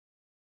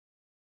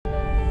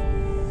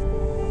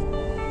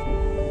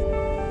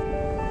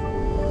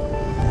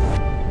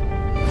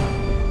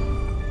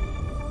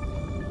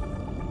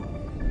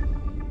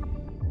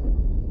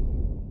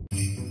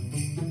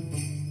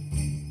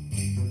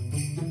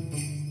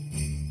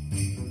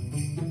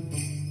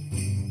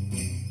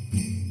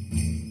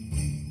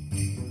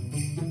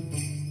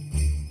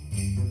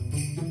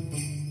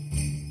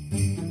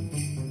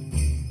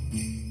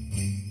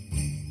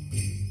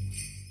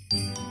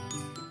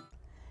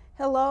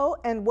Hello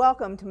and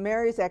welcome to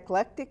Mary's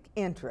Eclectic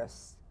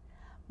Interests.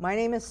 My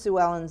name is Sue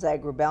Ellen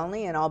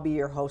Zagrabelny and I'll be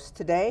your host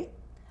today.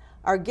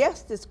 Our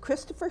guest is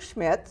Christopher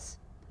Schmitz.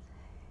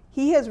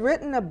 He has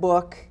written a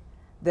book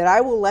that I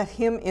will let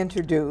him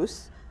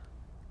introduce,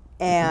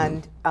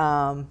 and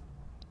go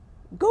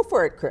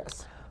for it,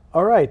 Chris.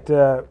 All right.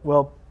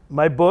 Well,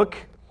 my book,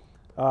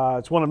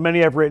 it's one of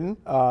many I've written.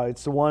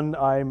 It's the one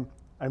I'm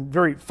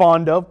very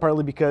fond of,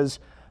 partly because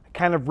I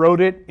kind of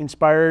wrote it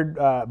inspired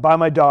by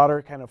my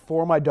daughter, kind of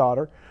for my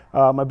daughter.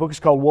 My book is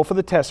called Wolf of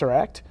the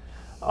Tesseract.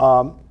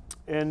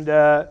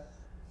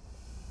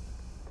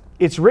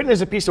 It's written as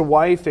a piece of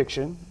YA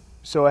fiction,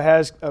 so it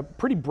has a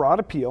pretty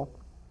broad appeal.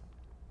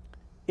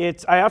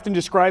 I often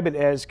describe it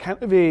as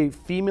kind of a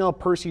female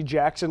Percy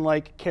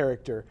Jackson-like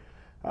character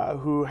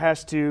who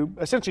has to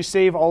essentially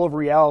save all of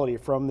reality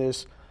from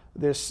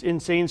this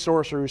insane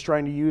sorcerer who's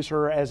trying to use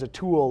her as a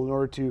tool in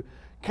order to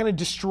kind of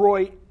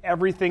destroy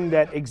everything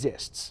that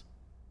exists.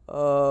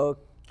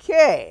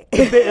 Okay.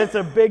 It's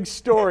a big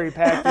story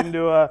packed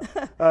into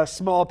a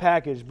small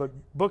package, but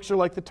books are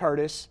like the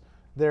TARDIS.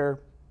 They're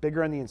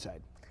bigger on the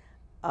inside.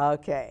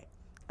 Okay.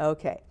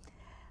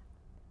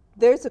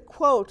 There's a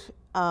quote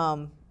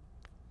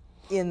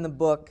in the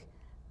book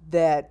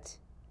that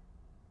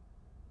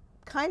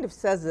kind of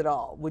says it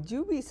all. Would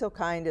you be so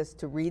kind as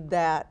to read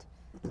that?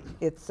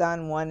 It's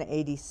on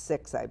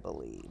 186, I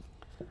believe.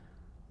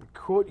 The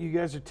quote you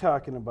guys are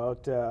talking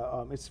about,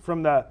 it's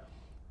from the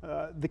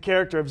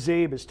character of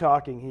Zabe is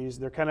talking.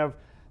 They're kind of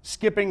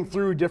skipping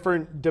through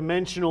different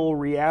dimensional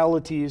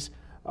realities,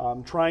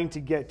 trying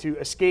to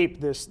escape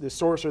this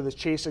sorcerer that's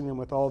chasing them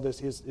with all this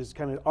his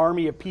kind of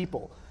army of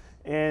people.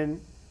 And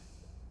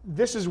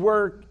this is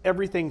where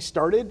everything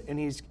started, and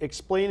he's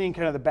explaining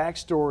kind of the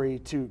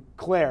backstory to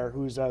Claire,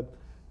 who's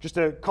just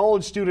a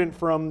college student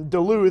from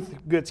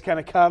Duluth, gets kind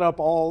of caught up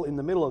all in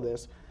the middle of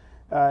this.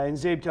 And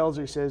Zabe tells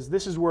her, he says,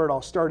 this is where it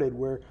all started,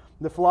 where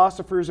the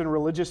philosophers and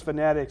religious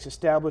fanatics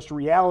established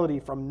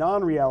reality from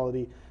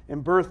non-reality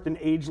and birthed an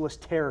ageless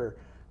terror,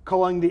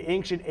 calling the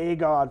ancient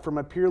agod from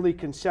a purely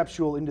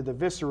conceptual into the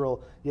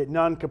visceral, yet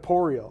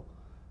non-corporeal.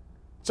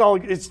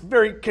 It's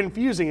very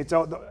confusing.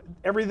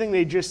 Everything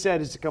they just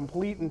said is a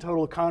complete and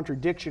total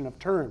contradiction of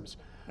terms.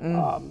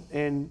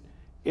 And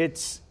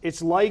it's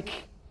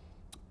like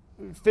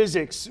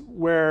physics,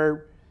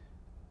 where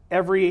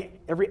every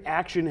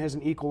action has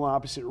an equal and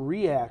opposite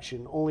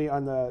reaction, only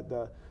on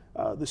the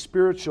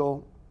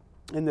spiritual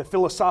and the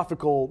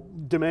philosophical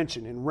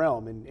dimension and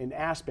realm and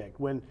aspect.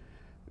 When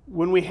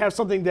we have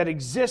something that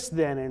exists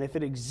then, and if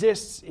it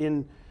exists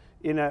in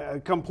a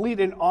complete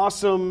and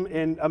awesome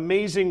and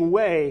amazing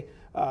way,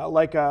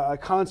 like a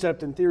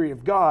concept and theory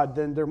of God,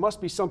 then there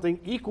must be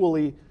something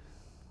equally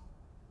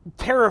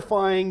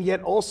terrifying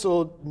yet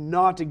also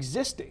not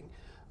existing.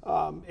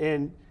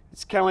 And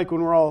it's kind of like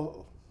when we're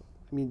all,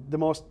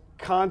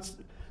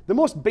 the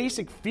most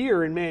basic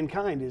fear in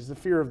mankind is the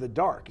fear of the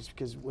dark. It's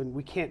because when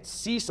we can't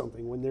see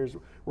something, when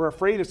we're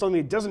afraid of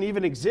something that doesn't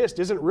even exist,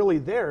 isn't really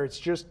there. It's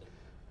just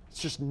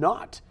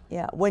not.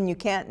 Yeah, when you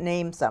can't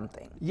name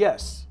something.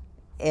 Yes.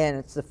 And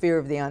it's the fear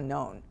of the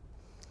unknown.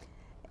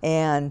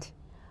 And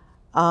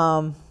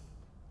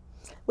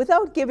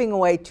without giving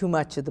away too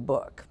much of the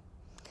book,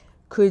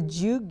 could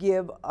you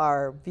give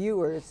our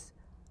viewers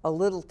a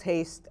little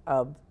taste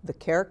of the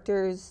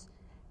characters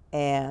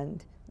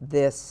and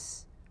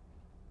this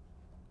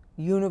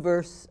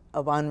universe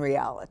of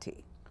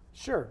unreality?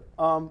 Sure.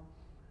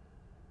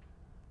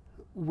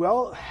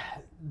 Well,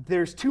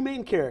 there's two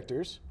main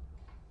characters.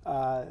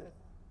 It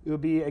would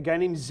be a guy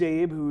named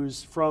Zabe,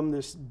 who's from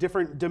this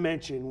different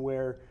dimension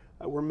where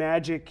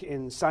magic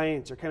and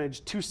science are kind of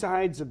just two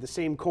sides of the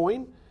same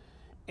coin.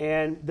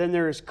 And then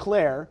there's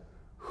Claire,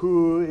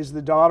 who is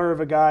the daughter of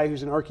a guy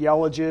who's an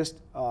archaeologist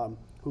who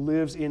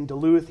lives in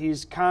Duluth.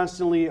 He's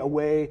constantly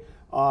away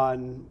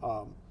on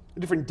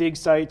different dig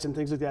sites and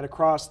things like that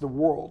across the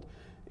world.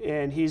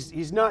 And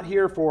he's not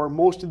here for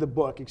most of the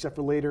book, except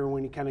for later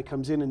when he kind of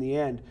comes in the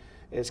end.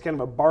 It's kind of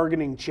a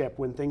bargaining chip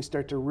when things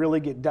start to really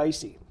get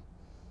dicey.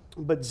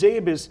 But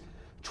Zabe is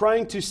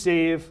trying to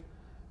save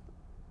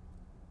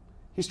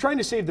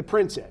the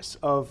princess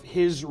of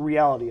his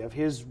reality, of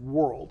his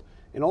world.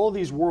 And all of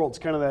these worlds,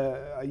 kind of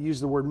I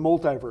use the word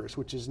multiverse,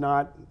 which is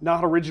not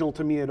original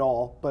to me at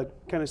all, but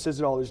kind of says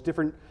it all. There's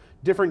different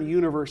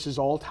universes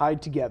all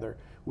tied together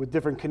with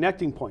different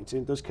connecting points.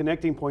 And those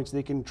connecting points,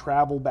 they can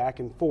travel back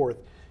and forth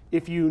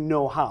if you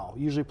know how.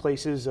 Usually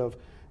places of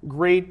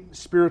great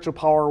spiritual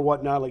power or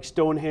whatnot, like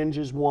Stonehenge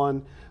is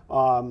one.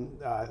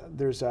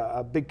 There's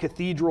a big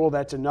cathedral,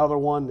 that's another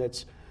one.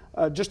 That's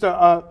just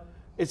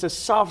it's a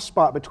soft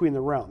spot between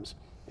the realms.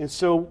 And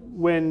so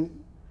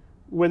when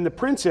the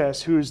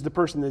princess, who's the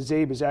person that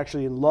Zabe is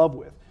actually in love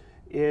with,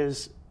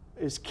 is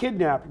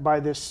kidnapped by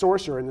this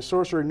sorcerer, and the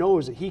sorcerer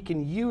knows that he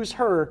can use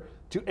her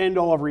to end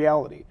all of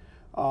reality.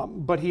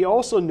 But he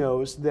also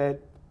knows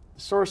that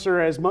the sorcerer,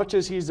 as much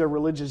as he's a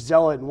religious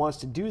zealot and wants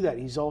to do that,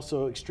 he's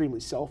also extremely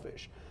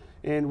selfish.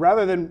 And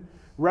rather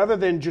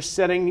than just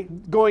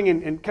going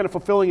and kind of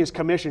fulfilling his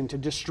commission to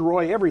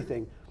destroy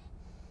everything,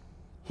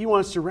 He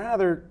wants to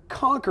rather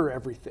conquer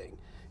everything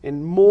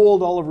and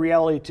mold all of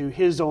reality to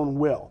his own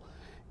will.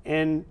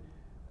 And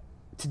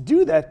to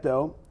do that,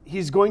 though,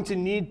 he's going to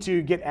need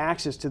to get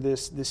access to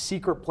this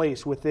secret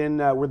place within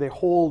where they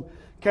hold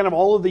kind of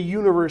all of the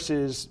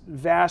universe's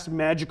vast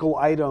magical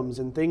items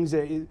and things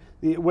that,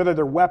 whether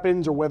they're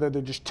weapons or whether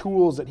they're just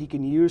tools that he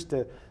can use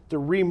to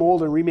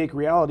remold and remake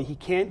reality. He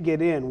can't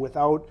get in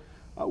without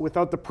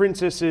the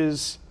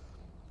princess's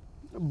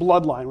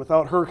bloodline,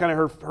 without her kind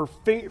of her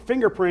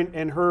fingerprint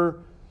and her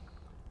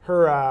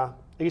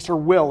I guess her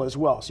will as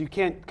well. So you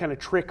can't kind of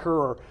trick her,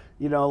 or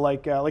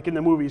like in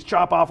the movies,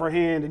 chop off her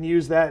hand and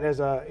use that as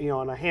a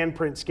on a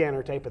handprint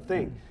scanner type of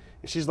thing.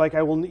 And she's like,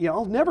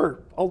 I'll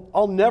never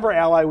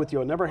ally with you.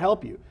 I'll never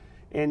help you.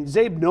 And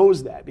Zabe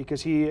knows that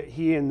because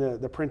he and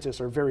the princess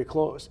are very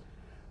close.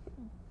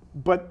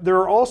 But there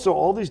are also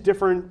all these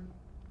different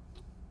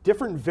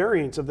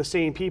variants of the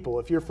same people.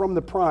 If you're from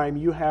the Prime,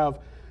 you have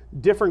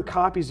different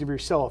copies of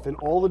yourself in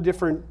all the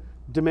different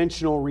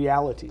dimensional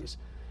realities.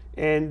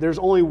 And there's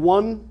only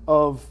one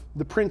of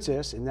the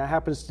princess, and that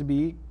happens to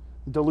be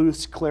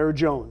Duluth's Claire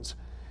Jones.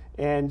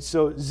 And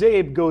so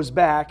Zabe goes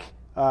back.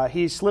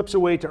 He slips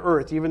away to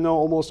Earth, even though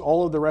almost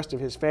all of the rest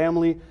of his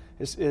family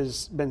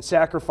has been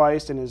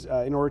sacrificed, and is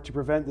in order to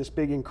prevent this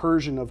big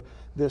incursion of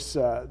this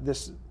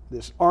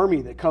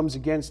army that comes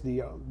against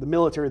the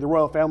military, the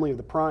royal family of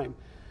the Prime.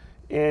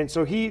 And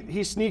so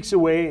he sneaks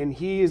away, and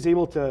he is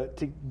able to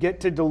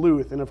get to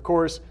Duluth. And of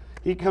course,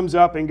 he comes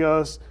up and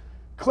goes,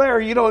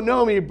 "Claire, you don't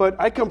know me, but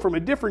I come from a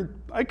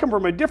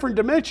different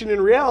dimension in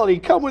reality.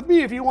 Come with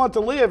me if you want to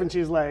live." And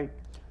she's like,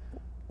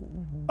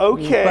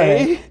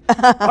 "Okay,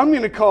 I'm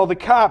going to call the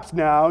cops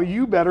now.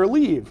 You better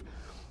leave."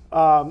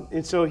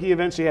 And so he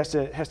eventually has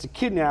to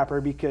kidnap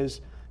her because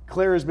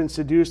Claire has been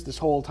seduced this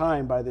whole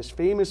time by this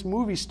famous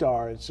movie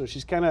star. And so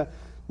she's kind of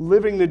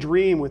living the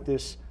dream with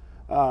this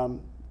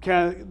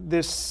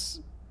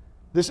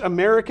this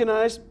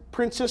Americanized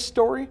princess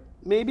story,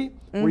 maybe,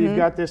 where you've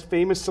got this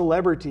famous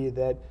celebrity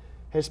that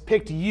has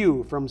picked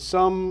you from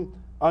some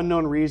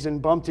unknown reason,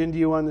 bumped into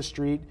you on the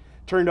street,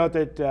 turned out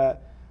that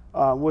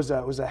was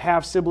a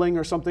half sibling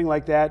or something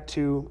like that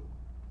to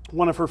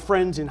one of her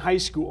friends in high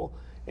school,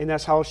 and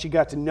that's how she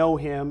got to know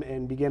him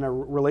and began a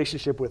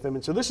relationship with him.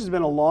 And so this has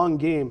been a long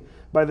game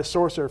by the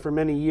sorcerer for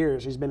many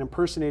years. He's been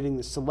impersonating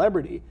the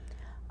celebrity.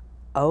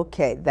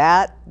 Okay,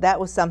 that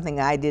was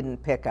something I didn't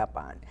pick up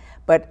on,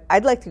 but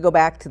I'd like to go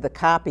back to the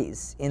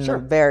copies in the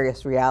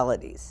various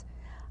realities.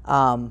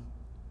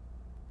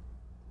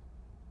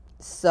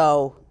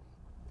 So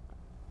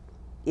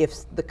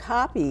if the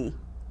copy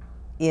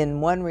in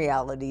one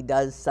reality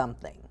does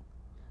something,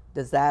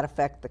 does that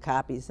affect the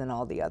copies in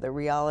all the other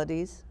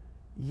realities?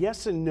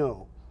 Yes and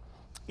no.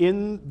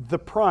 In the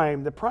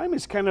Prime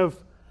is kind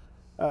of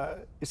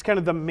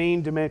the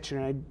main dimension.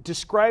 And I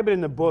describe it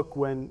in the book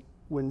when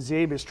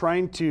Zabe is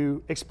trying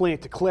to explain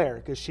it to Claire,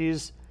 because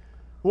she's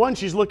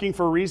looking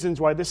for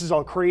reasons why this is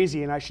all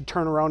crazy and I should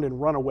turn around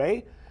and run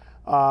away,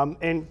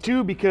 and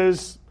two,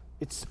 because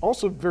it's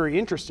also very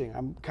interesting.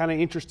 I'm kind of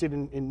interested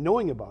in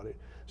knowing about it.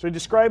 So I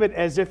describe it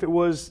as if it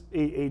was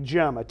a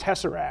gem, a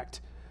Tesseract,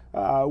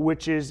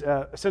 which is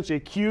essentially a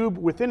cube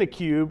within a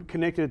cube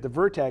connected at the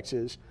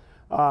vertexes.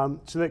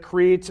 So that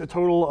creates a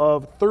total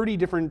of 30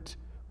 different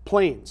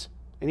planes,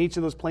 and each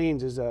of those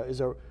planes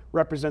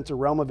represents a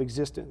realm of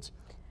existence.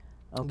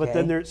 Okay. But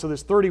then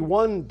there's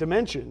 31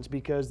 dimensions,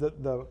 because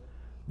the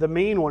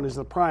main one is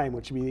the Prime,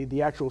 which would be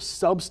the actual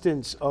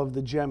substance of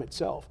the gem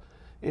itself.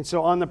 And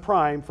so on the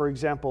Prime, for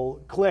example,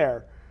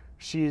 Claire,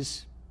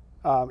 she's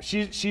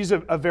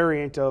a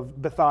variant of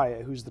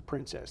Bethia, who's the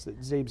princess that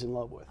Zabe's in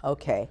love with.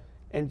 Okay.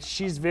 And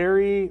she's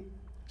very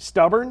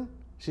stubborn,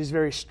 she's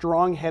very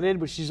strong-headed,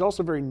 but she's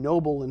also very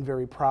noble and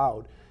very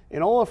proud.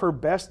 And all of her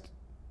best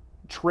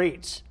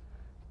traits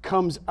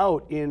comes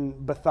out in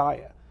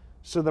Bethia.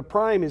 So the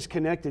Prime is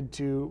connected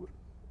to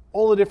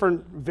all the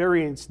different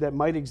variants that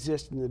might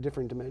exist in the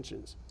different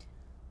dimensions.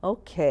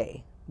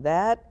 Okay,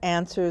 that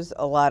answers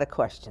a lot of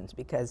questions,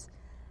 because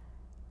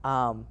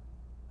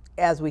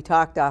as we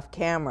talked off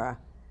camera,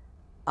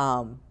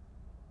 I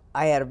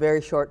had a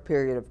very short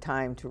period of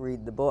time to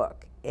read the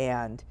book.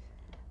 And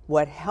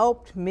what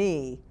helped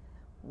me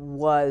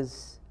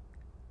was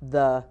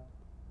the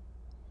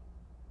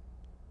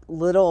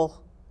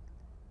little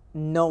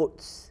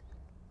notes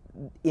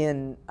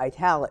in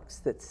italics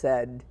that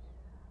said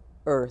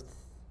Earth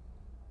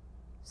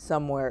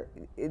somewhere,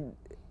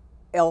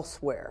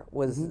 elsewhere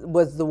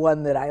was the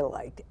one that I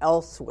liked,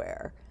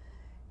 elsewhere.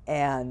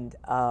 And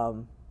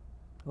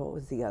what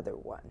was the other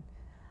one?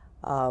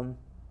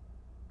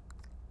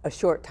 A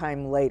short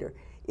time later.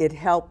 It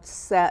helped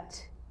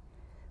set.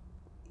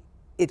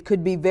 It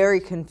could be very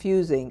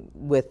confusing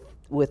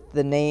with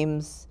the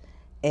names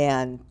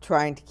and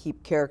trying to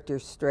keep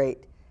characters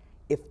straight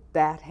if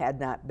that had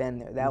not been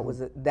there.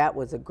 That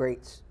was a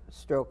great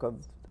stroke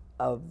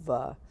of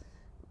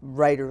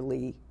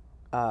writerly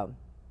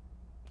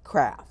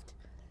craft.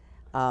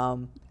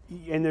 And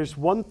there's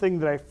one thing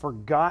that I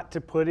forgot to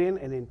put in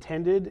and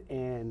intended,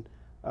 and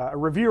a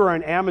reviewer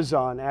on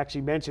Amazon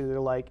actually mentioned, they're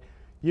like,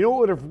 You know what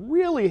would have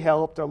really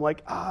helped? I'm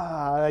like,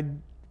 for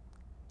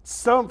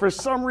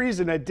some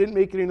reason I didn't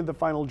make it into the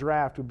final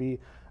draft would be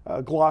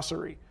a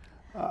glossary.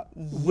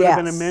 Would have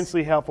been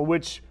immensely helpful,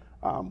 which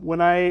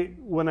when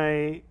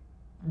I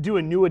do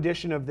a new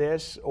edition of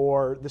this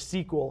or the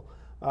sequel,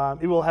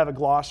 it will have a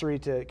glossary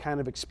to kind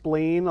of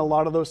explain a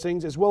lot of those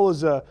things, as well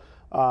as a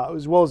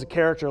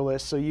character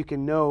list, so you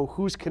can know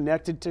who's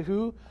connected to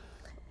who.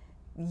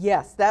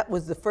 Yes, that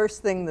was the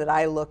first thing that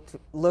I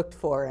looked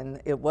for,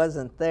 and it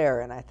wasn't there,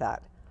 and I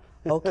thought,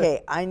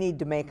 okay, I need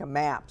to make a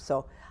map.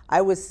 So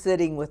I was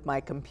sitting with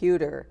my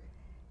computer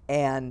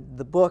and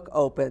the book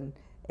open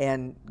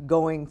and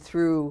going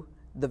through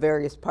the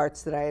various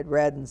parts that I had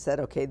read and said,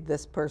 okay,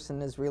 this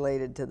person is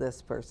related to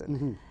this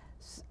person.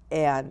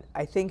 And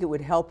I think it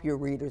would help your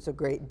readers a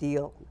great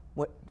deal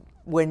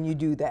when you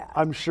do that.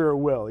 I'm sure it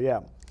will,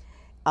 yeah.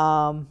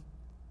 Talk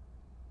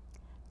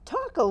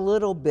a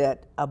little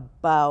bit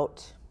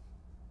about,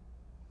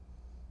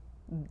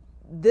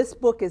 this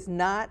book is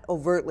not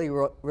overtly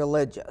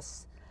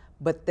religious,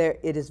 but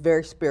it is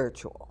very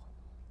spiritual.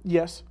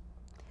 Yes.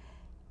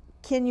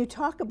 Can you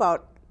talk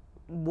about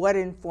what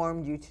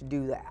informed you to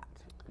do that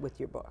with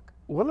your book?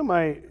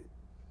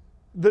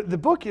 The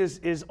book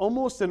is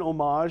almost an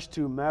homage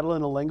to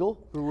Madeleine L'Engle,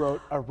 who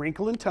wrote A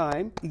Wrinkle in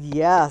Time.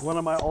 Yes. One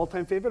of my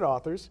all-time favorite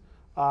authors.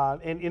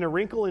 And in A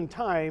Wrinkle in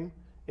Time,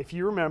 if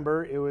you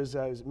remember, it was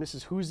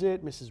Mrs. Who's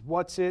It, Mrs.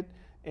 What's It,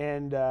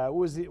 and what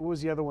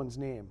was the other one's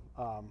name?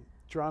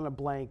 Drawn a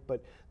blank,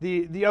 but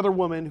the other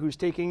woman who's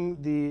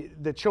taking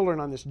the children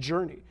on this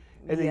journey,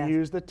 and they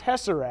used the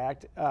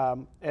Tesseract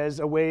as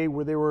a way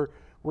where they were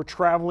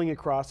traveling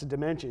across the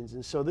dimensions.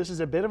 And so this is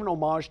a bit of an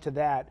homage to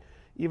that,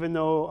 even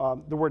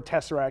though the word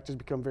Tesseract has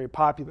become very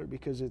popular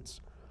because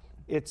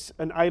it's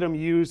an item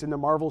used in the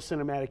Marvel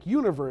Cinematic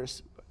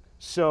Universe.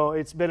 So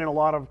it's been in a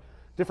lot of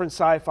different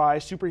sci-fi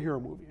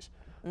superhero movies.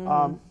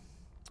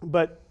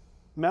 But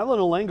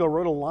Madeleine L'Engle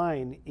wrote a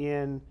line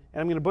and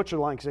I'm going to butcher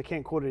the line because I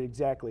can't quote it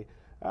exactly,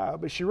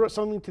 but she wrote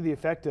something to the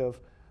effect of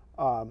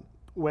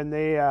when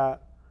the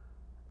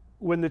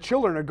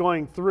children are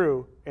going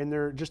through and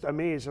they're just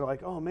amazed, they're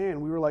like, oh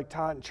man, we were like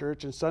taught in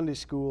church and Sunday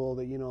school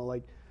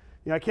that,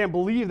 I can't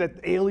believe that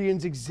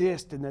aliens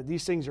exist and that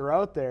these things are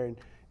out there.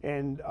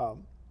 And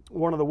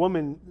one of the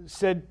women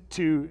said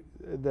to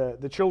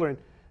the children,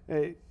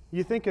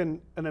 you think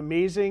an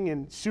amazing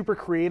and super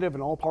creative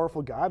and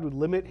all-powerful God would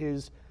limit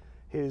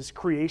his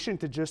creation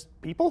to just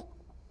people?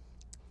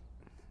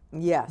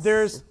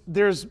 Yes.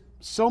 There's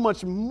so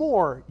much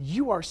more.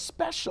 You are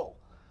special.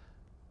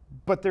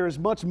 But there is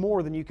much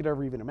more than you could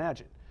ever even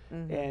imagine.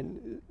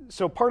 And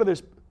so part of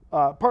this,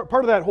 part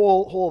of that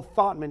whole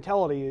thought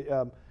mentality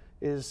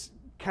is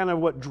kind of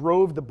what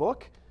drove the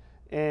book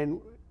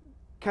and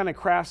kind of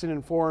crafts and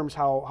informs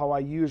how I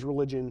use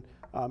religion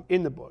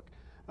in the book.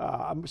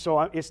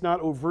 So it's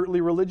not overtly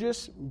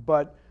religious,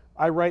 but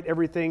I write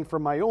everything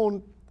from my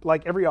own,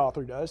 like every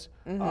author does,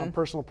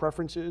 personal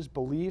preferences,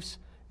 beliefs,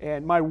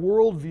 and my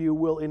worldview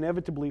will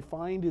inevitably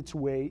find its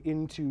way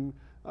into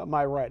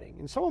my writing.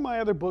 And some of my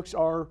other books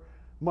are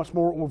much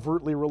more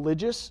overtly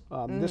religious.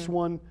 This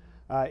one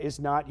is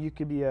not. You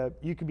could be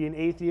an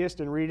atheist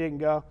and read it and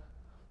go,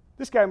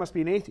 this guy must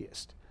be an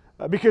atheist,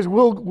 because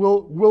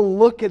we'll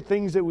look at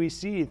things that we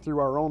see through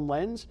our own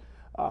lens.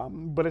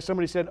 But if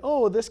somebody said,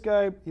 oh, this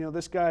guy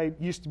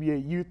used to be a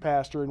youth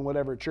pastor in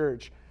whatever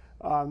church,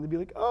 they'd be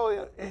like,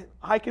 oh, yeah,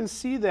 I can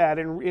see that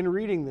in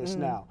reading this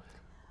now.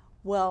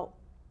 Well,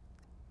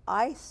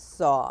 I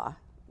saw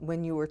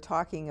when you were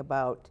talking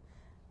about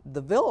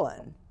the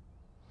villain,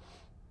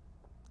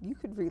 you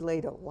could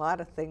relate a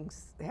lot of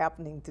things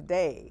happening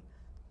today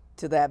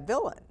to that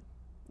villain.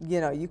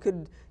 You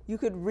could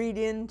read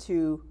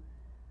into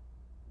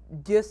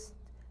just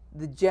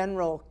the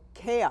general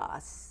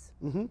chaos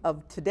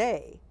of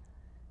today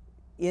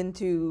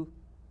into,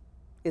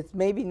 it's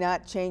maybe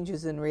not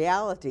changes in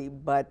reality,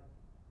 but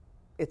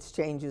it's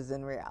changes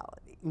in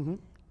reality.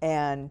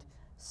 And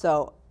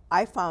so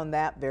I found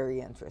that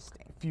very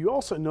interesting. If you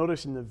also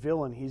notice in the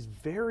villain, he's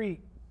very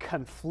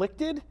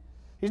conflicted.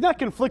 He's not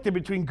conflicted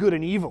between good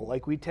and evil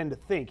like we tend to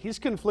think. He's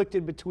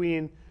conflicted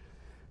between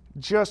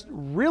just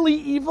really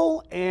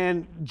evil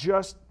and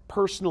just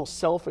personal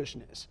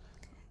selfishness.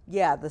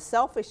 Yeah, the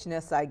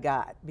selfishness I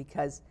got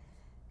because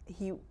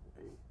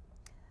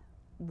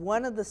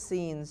one of the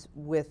scenes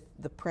with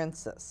the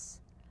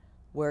princess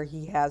where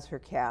he has her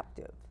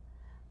captive,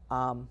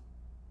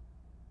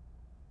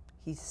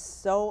 he's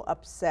so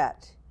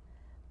upset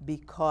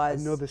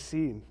because... I know the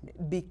scene.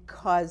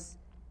 Because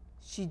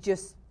she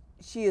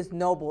is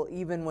noble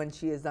even when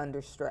she is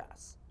under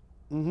stress.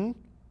 And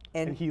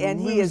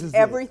he is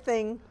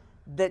everything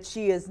that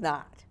she is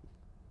not.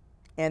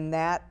 And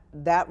that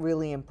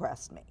really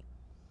impressed me.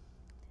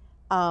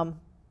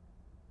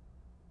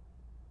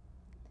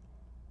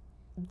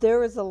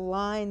 There is a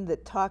line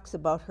that talks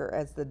about her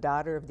as the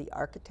daughter of the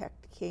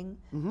architect king.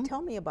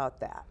 Tell me about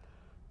that.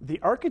 The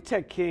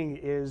architect king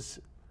is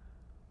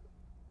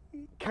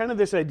kind of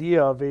this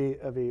idea of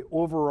a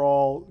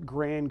overall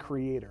grand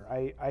creator.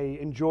 I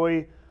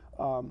enjoy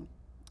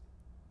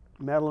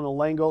Madeline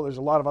Olengo. There's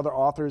a lot of other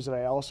authors that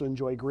I also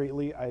enjoy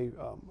greatly.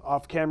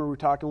 Off camera, we were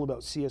talking a little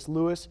about C.S.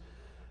 Lewis.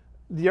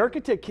 The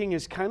Architect King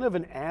is kind of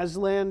an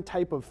Aslan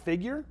type of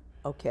figure.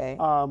 Okay.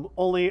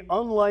 Only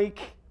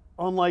unlike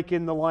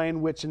in The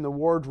Lion, Witch, and the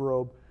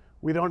Wardrobe,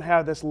 we don't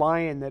have this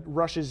lion that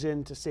rushes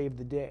in to save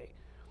the day.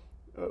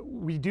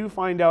 We do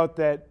find out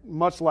that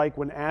much like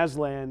when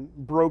Aslan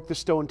broke the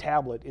stone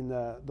tablet in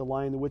the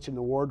Lion, the Witch, and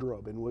the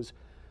Wardrobe, and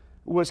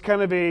was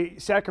kind of a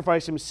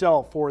sacrifice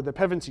himself for the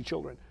Pevensey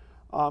children,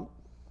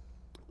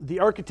 the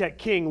Architect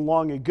King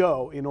long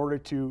ago, in order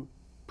to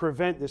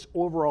prevent this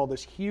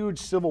huge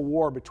civil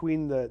war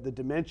between the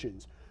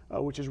dimensions,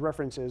 which is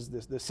referenced as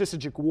the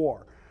Syzygic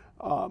War,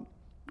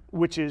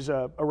 which is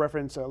a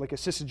reference, like a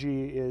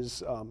syzygy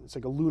is, it's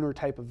like a lunar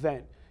type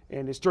event.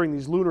 And it's during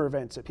these lunar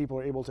events that people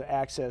are able to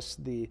access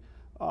the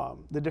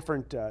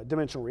different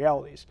dimensional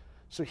realities.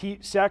 So he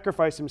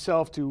sacrificed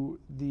himself to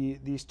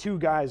these two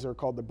guys that are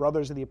called the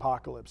Brothers of the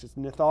Apocalypse. It's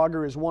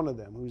Nithogr is one of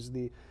them, who's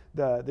the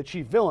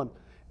chief villain.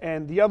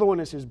 And the other one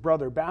is his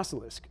brother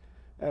Basilisk,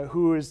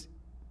 who is,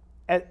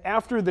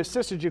 after the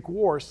Syzygic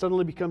War,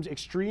 suddenly becomes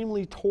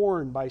extremely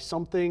torn by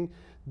something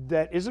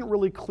that isn't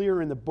really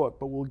clear in the book,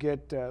 but we'll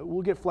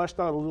get fleshed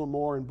out a little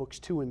more in books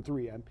 2 and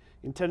 3. I'm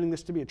intending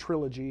this to be a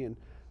trilogy, and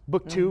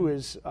book 2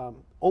 is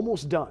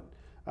almost done.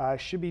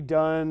 Should be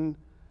done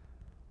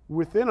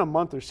within a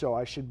month or so.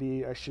 I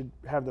should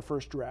have the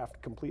first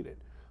draft completed.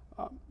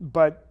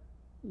 But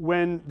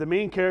when the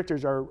main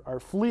characters are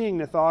fleeing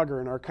Nithogr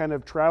and are kind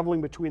of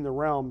traveling between the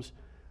realms,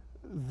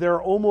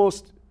 they're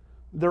almost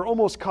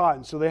caught,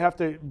 and so they have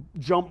to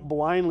jump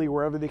blindly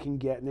wherever they can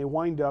get, and they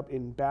wind up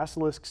in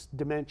Basilisk's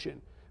dimension,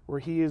 where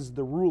he is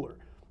the ruler.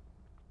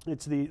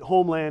 It's the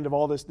homeland of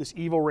all this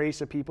evil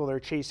race of people that are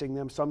chasing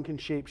them. Some can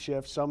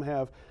shapeshift, some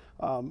have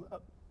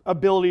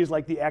abilities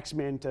like the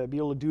X-Men to be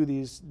able to do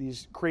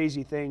these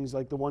crazy things,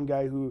 like the one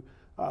guy who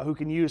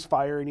can use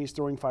fire, and he's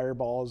throwing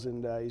fireballs,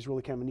 and he's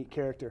really kind of a neat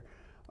character.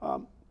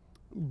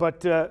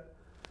 But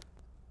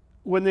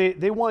when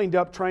they wind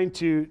up trying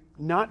to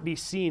not be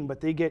seen,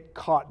 but they get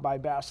caught by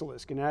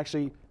Basilisk and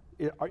actually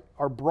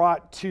are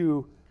brought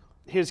to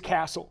his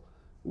castle,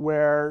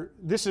 where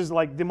this is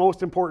like the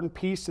most important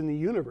piece in the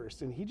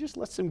universe, and he just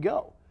lets them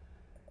go.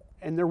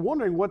 And they're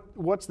wondering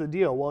what's the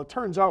deal. Well, it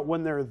turns out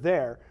when they're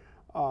there,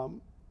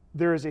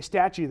 there is a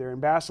statue there,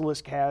 and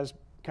Basilisk has,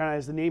 kind of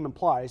as the name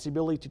implies, the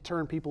ability to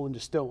turn people into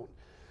stone.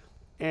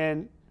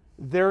 And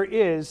there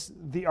is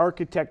the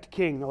Architect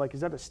King. They're like,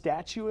 is that a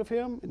statue of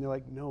him? And they're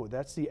like, no,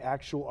 that's the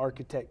actual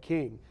Architect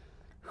King,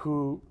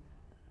 who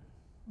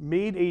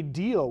made a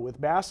deal with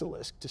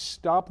Basilisk to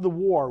stop the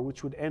war,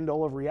 which would end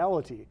all of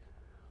reality,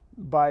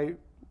 by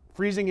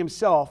freezing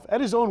himself at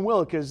his own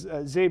will, because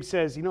Zabe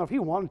says, if he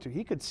wanted to,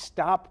 he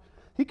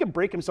could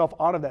break himself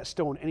out of that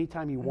stone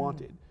anytime he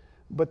wanted.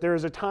 But there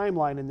is a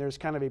timeline, and there's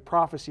kind of a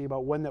prophecy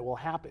about when that will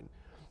happen.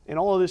 And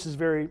all of this is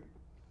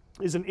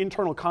an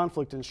internal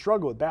conflict and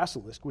struggle with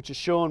Basilisk, which is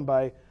shown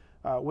by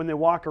when they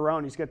walk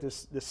around, he's got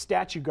this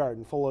statue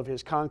garden full of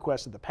his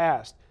conquests of the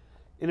past.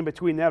 And in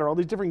between that are all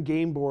these different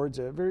game boards,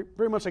 very,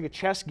 very much like a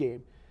chess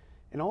game.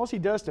 And all he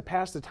does to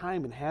pass the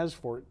time, and has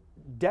for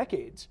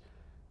decades,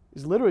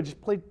 is literally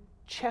just play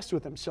chess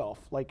with himself.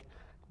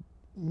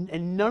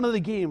 And none of the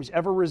games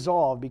ever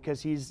resolve,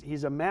 because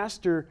he's a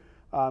master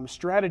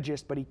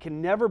strategist, but he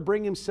can never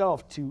bring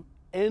himself to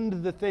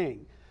end the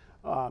thing.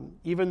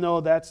 Even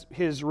though that's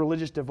his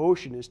religious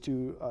devotion is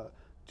to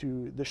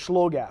the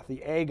Shlogath,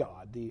 the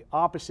Agod, the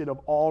opposite of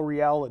all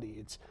reality.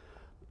 It's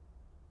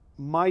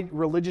my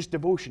religious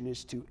devotion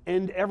is to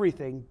end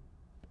everything,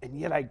 and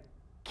yet I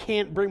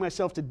can't bring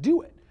myself to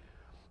do it.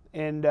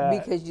 And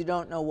because you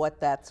don't know what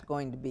that's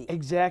going to be.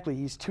 Exactly.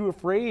 He's too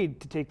afraid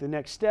to take the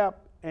next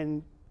step,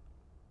 and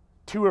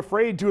too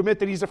afraid to admit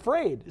that he's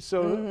afraid.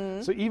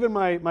 So, so even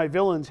my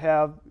villains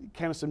have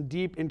kind of some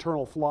deep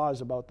internal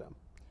flaws about them.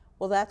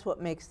 Well, that's what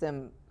makes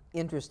them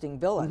interesting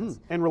villains.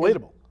 And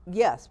relatable.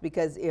 Yes,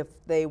 because if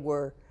they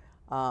were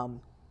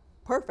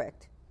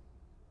perfect,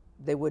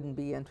 they wouldn't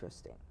be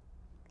interesting.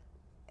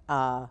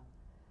 Can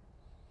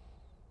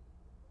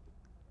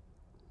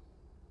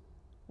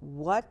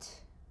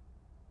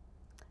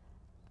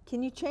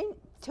you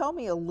tell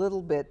me a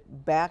little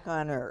bit back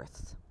on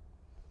Earth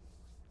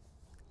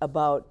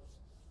about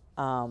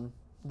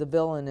the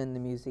villain in the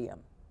museum?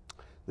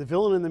 The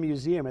villain in the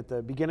museum at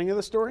the beginning of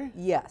the story?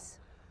 Yes.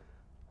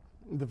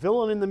 The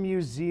villain in the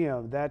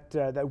museum,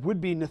 that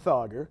would be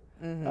Nithogr.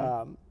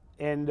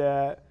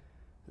 And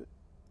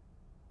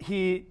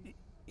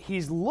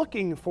he's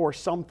looking for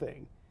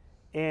something.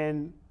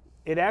 And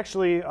it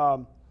actually,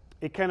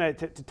 it kind of,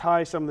 to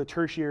tie some of the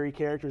tertiary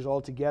characters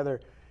all together,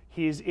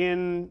 he's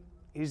in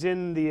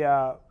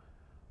the,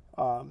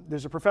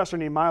 there's a professor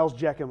named Miles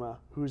Jekima,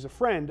 who's a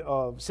friend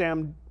of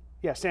Sam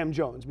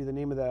Jones, be the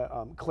name of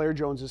the Claire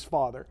Jones's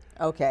father.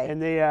 Okay.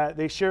 And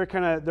they share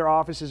kind of, their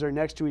offices are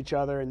next to each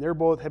other, and they're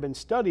both have been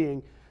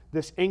studying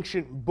this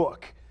ancient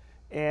book,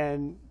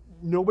 and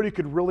nobody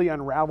could really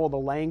unravel the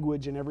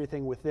language and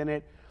everything within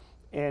it.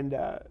 And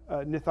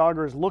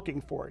Nithogr is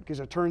looking for it, because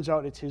it turns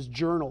out it's his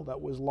journal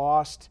that was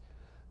lost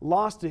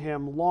lost to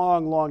him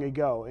long, long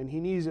ago, and he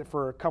needs it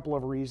for a couple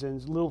of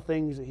reasons, little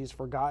things that he's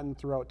forgotten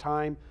throughout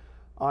time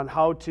on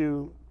how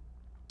to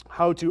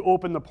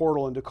open the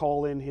portal and to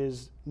call in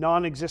his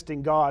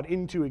non-existing God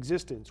into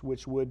existence,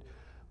 which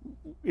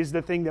is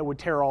the thing that would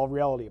tear all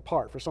reality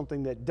apart. For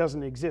something that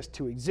doesn't exist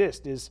to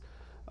exist is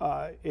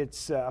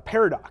it's a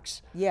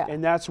paradox. Yeah.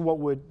 And that's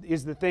what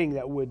is the thing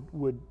that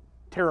would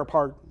tear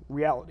apart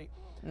reality.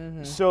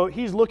 So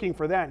he's looking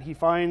for that. He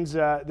finds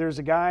there's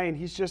a guy, and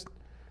he's just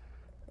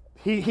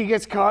he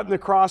gets caught in the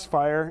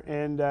crossfire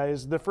and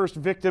is the first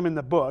victim in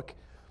the book.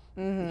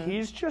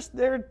 He's just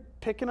there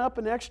picking up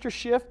an extra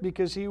shift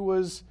because he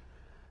was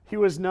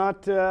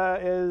not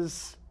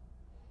as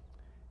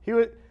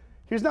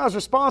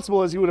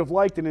responsible as he would have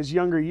liked in his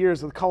younger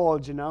years with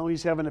college, and now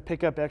he's having to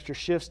pick up extra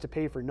shifts to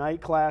pay for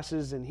night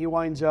classes, and he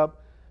winds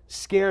up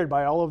scared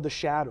by all of the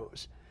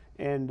shadows.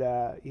 And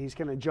he's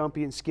kind of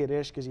jumpy and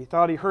skittish because he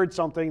thought he heard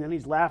something, and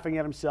he's laughing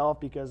at himself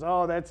because,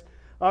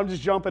 I'm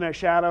just jumping at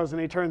shadows,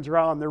 and he turns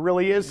around, there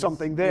really is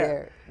something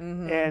there.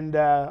 And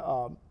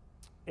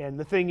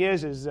the thing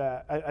is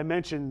I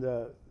mentioned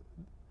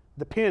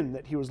the pin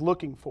that he was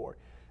looking for.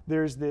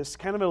 There's this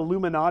kind of an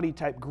Illuminati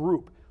type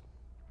group,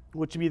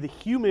 which would be the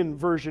human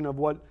version of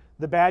what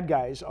the bad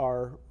guys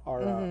are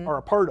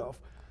a part of,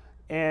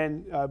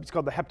 and it's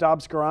called the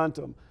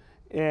Heptobscurantum.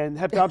 And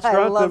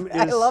Heptobscurantum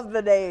I love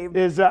the name.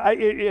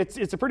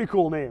 It's a pretty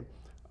cool name,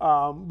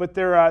 but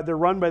they're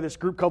run by this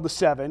group called the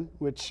Seven,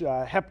 which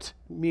Hept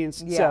means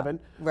seven,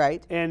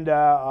 right? And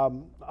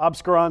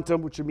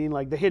Obscurantum, which would mean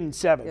like the hidden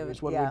seven,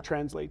 is what it would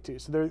translate to.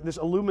 So they're this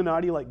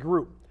Illuminati-like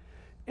group,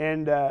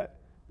 and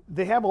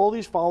they have all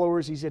these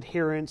followers, these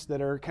adherents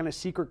that are kind of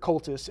secret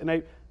cultists.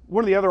 And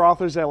one of the other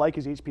authors I like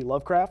is H.P.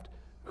 Lovecraft,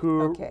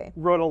 who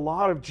wrote a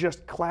lot of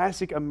just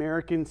classic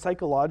American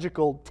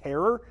psychological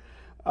terror,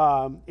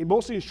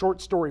 mostly in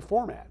short story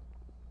format.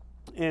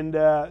 And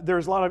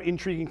there's a lot of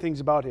intriguing things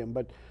about him.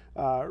 But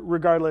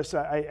regardless,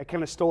 I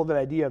kind of stole that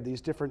idea of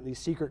these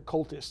secret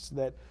cultists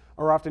that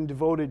are often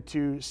devoted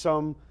to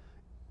some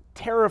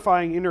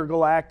terrifying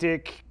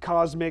intergalactic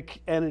cosmic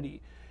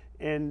entity.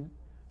 And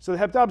so the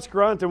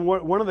Heptobscurantum,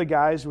 one of the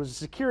guys was a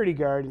security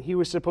guard, and he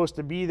was supposed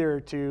to be there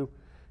to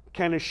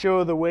kind of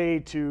show the way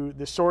to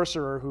the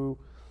sorcerer who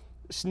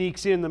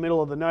sneaks in the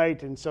middle of the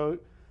night. And so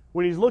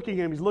when he's looking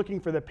at him, he's looking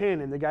for the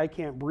pin, and the guy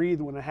can't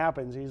breathe when it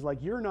happens. He's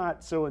like, "You're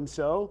not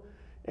so-and-so."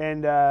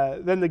 And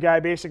then the guy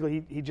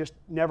basically, he just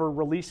never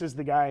releases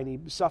the guy, and he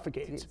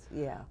suffocates.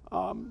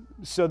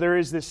 So there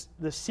is this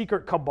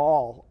secret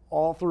cabal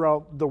all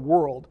throughout the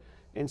world.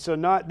 And so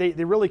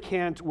they really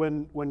can't,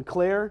 when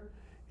Claire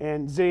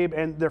and Zabe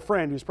and their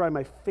friend, who's probably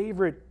my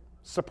favorite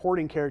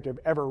supporting character I've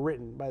ever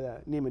written, by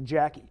the name of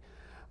Jackie.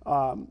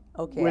 I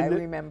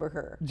remember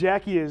her.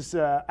 Jackie is,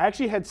 I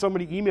actually had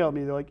somebody email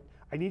me, they're like,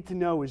 "I need to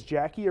know, is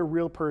Jackie a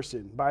real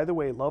person? By the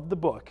way, love the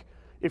book.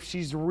 If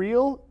she's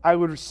real, I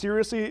would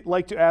seriously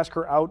like to ask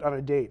her out on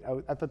a date."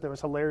 I thought that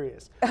was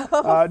hilarious. Just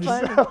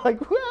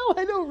like, well,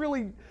 I don't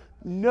really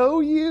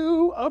know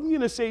you. I'm going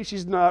to say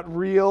she's not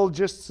real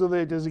just so that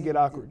it doesn't get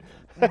awkward.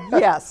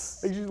 Yes.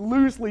 She's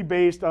loosely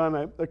based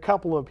on a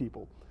couple of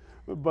people.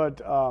 But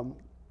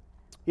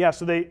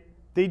so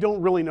they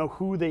don't really know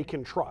who they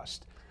can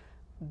trust.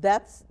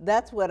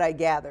 That's what I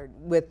gathered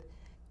with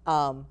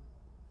the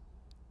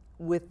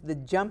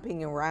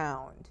jumping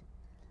around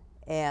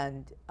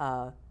and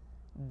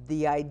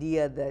the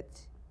idea that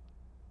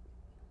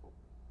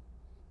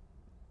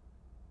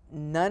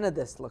none of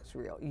this looks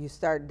real. You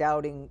start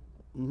doubting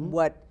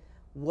what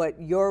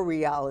your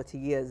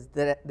reality is,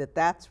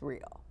 that's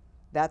real.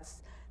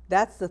 That's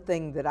the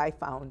thing that I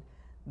found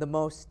the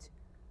most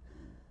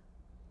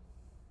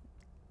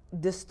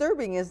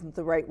disturbing isn't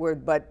the right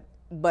word, but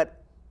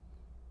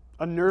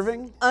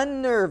unnerving?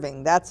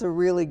 Unnerving. That's a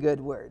really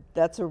good word.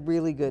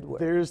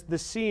 There's the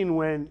scene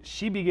when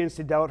she begins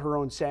to doubt her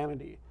own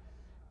sanity.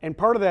 And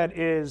part of that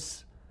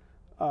is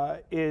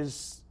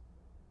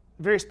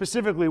very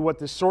specifically what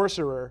the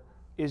sorcerer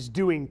is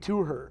doing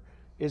to her,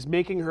 is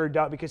making her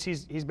doubt, because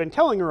he's been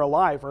telling her a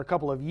lie for a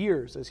couple of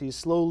years as he's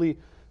slowly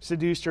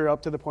seduced her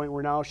up to the point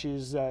where now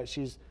she's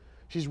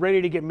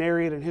ready to get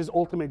married, and his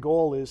ultimate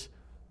goal is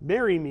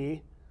marry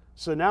me,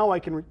 so now I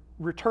can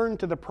return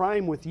to the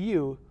prime with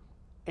you,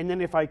 and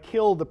then if I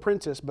kill the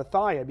princess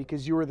Bethia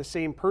because you are the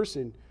same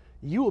person,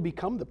 you will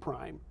become the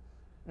prime.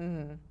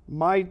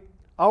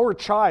 Our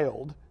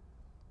child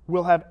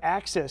will have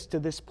access to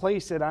this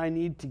place that I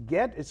need to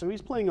get. And so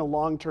he's playing a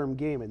long-term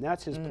game, and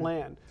that's his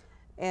plan.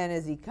 And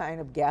is he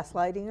kind of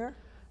gaslighting her?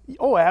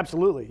 Oh,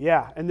 absolutely,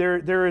 yeah. And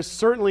there is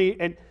certainly,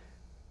 and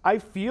I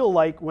feel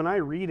like when I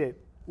read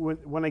it,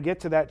 when I get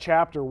to that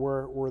chapter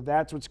where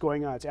that's what's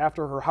going on, it's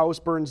after her house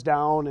burns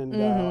down, and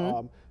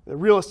the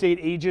real estate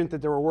agent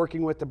that they were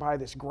working with to buy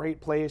this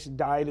great place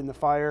died in the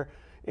fire,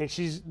 and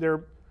she's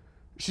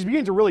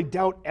beginning to really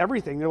doubt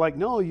everything. They're like,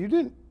 "No, you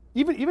didn't."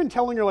 Even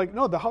telling her, like,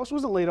 "No, the house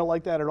wasn't laid out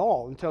like that at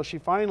all," until she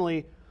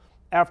finally,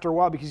 after a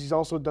while, because he's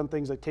also done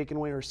things like taking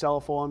away her cell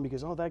phone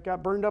because, that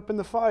got burned up in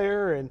the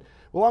fire, and,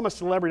 well, I'm a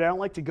celebrity, I don't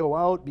like to go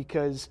out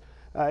because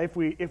If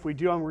we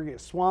do, we're going to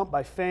get swamped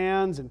by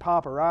fans and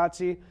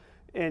paparazzi.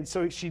 And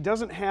so she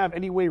doesn't have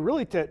any way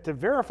really to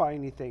verify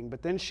anything.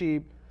 But then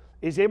she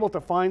is able to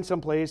find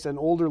someplace, an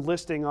older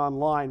listing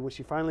online, when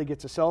she finally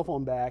gets a cell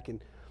phone back and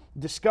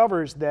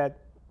discovers that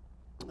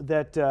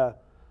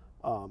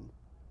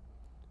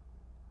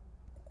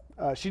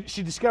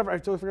she discovered, I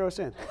totally forgot what I was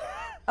saying.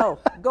 Oh,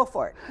 go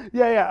for it.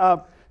 Yeah.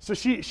 So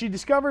she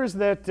discovers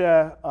that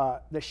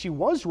that she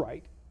was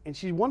right, and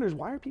she wonders,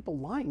 why are people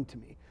lying to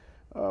me?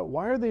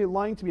 Why are they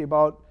lying to me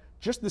about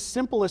just the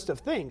simplest of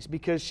things?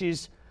 Because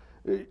she's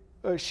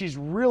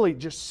really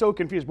just so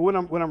confused. But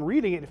when I'm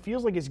reading it, it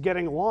feels like it's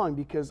getting along,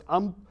 because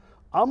I'm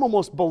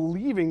almost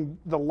believing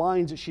the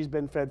lines that she's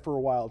been fed for a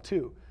while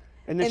too.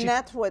 And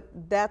that's what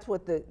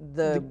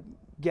the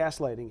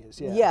gaslighting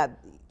is. Yeah. Yeah,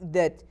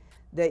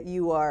 that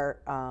you are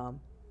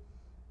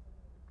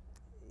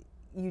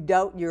you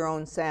doubt your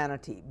own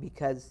sanity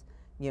because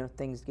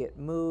things get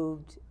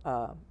moved,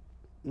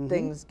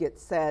 things get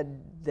said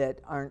that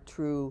aren't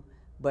true,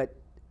 but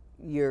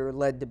you're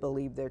led to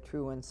believe they're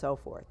true, and so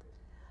forth.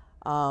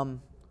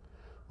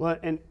 Well,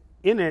 and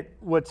in it,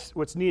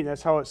 what's neat,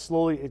 that's how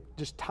it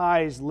just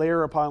ties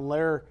layer upon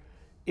layer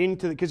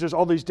into because there's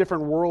all these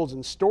different worlds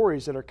and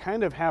stories that are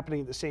kind of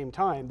happening at the same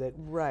time that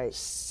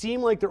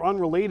seem like they're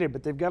unrelated,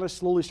 but they've got to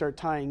slowly start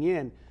tying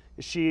in.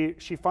 She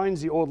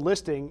finds the old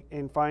listing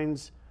and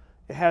finds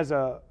it has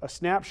a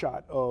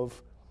snapshot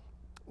of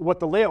what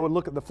the layout would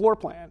look at the floor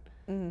plan.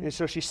 And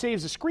so she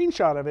saves a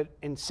screenshot of it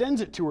and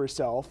sends it to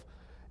herself.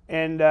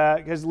 And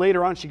because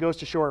later on she goes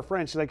to show her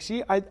friends, she's like,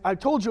 "See, I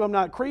told you I'm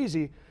not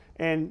crazy."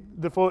 And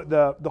the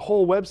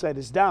whole website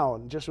is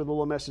down, just with a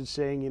little message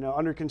saying,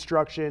 under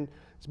construction.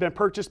 It's been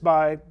purchased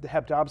by the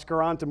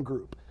Heptobscurantum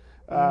Group,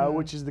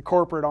 which is the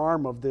corporate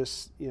arm of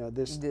this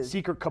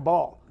secret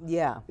cabal.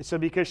 Yeah. So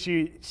because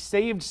she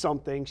saved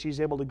something, she's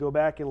able to go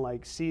back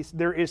and see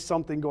there is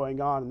something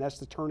going on, and that's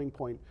the turning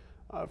point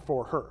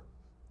for her.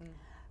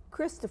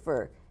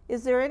 Christopher,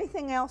 is there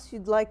anything else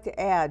you'd like to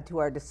add to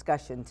our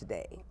discussion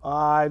today?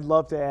 I'd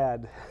love to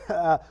add.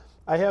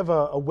 I have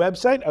a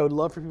website I would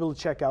love for people to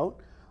check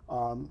out.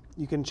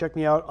 You can check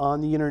me out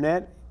on the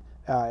internet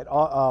at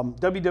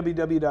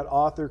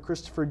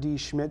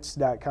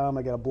www.authorchristopherDschmitz.com.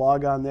 I got a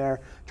blog on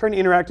there. Trying to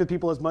interact with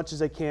people as much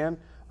as I can.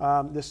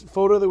 This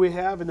photo that we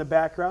have in the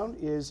background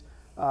is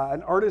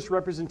an artist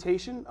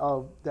representation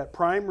of that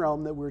Prime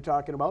realm that we were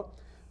talking about.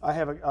 I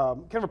have a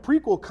kind of a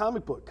prequel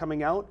comic book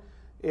coming out.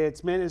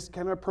 It's meant as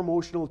kind of a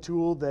promotional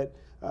tool that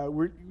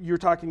you're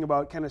talking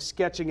about, kind of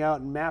sketching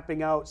out and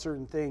mapping out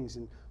certain things.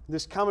 And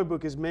this comic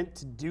book is meant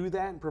to do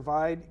that and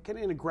provide, kind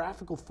of in a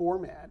graphical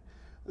format,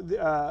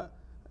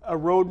 a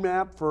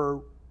roadmap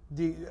for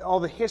all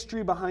the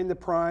history behind the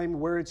Prime,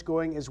 where it's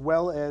going, as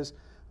well as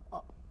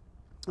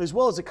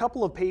a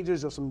couple of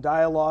pages of some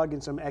dialogue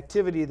and some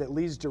activity that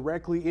leads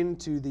directly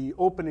into the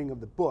opening of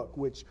the book,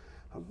 which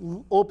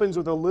opens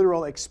with a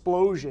literal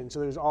explosion. So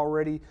there's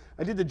already,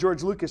 I did the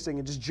George Lucas thing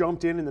and just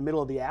jumped in the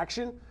middle of the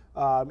action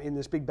in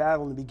this big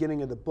battle in the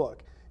beginning of the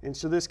book. And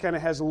so this kind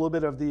of has a little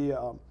bit of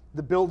the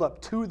build up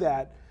to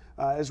that,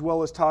 as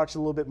well as talks a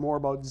little bit more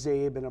about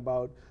Zabe and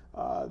about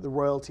the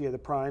royalty of the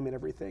Prime and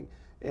everything.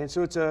 And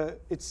so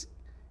it's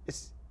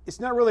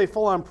not really a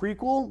full-on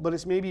prequel, but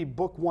it's maybe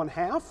book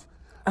 1/2.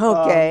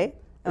 Okay.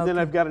 And then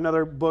I've got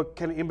another book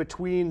kind of in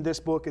between this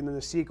book and then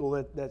the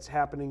sequel that's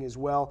happening as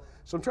well.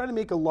 So I'm trying to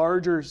make a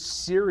larger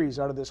series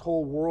out of this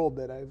whole world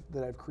that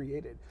I've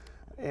created.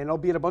 And I'll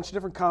be at a bunch of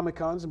different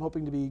Comic-Cons. I'm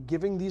hoping to be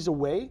giving these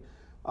away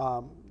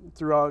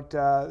throughout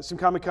some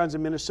Comic-Cons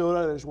in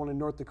Minnesota. There's one in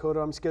North Dakota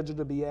I'm scheduled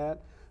to be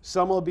at.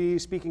 Some I'll be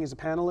speaking as a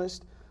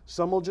panelist.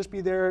 Some will just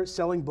be there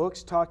selling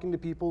books, talking to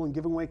people, and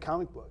giving away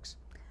comic books.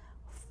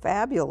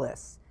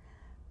 Fabulous.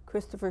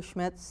 Christopher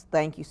Schmitz,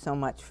 thank you so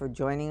much for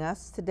joining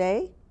us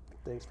today.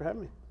 Thanks for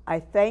having me. I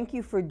thank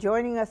you for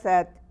joining us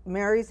at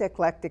Mary's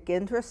Eclectic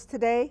Interest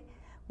today.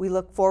 We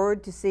look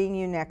forward to seeing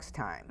you next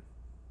time.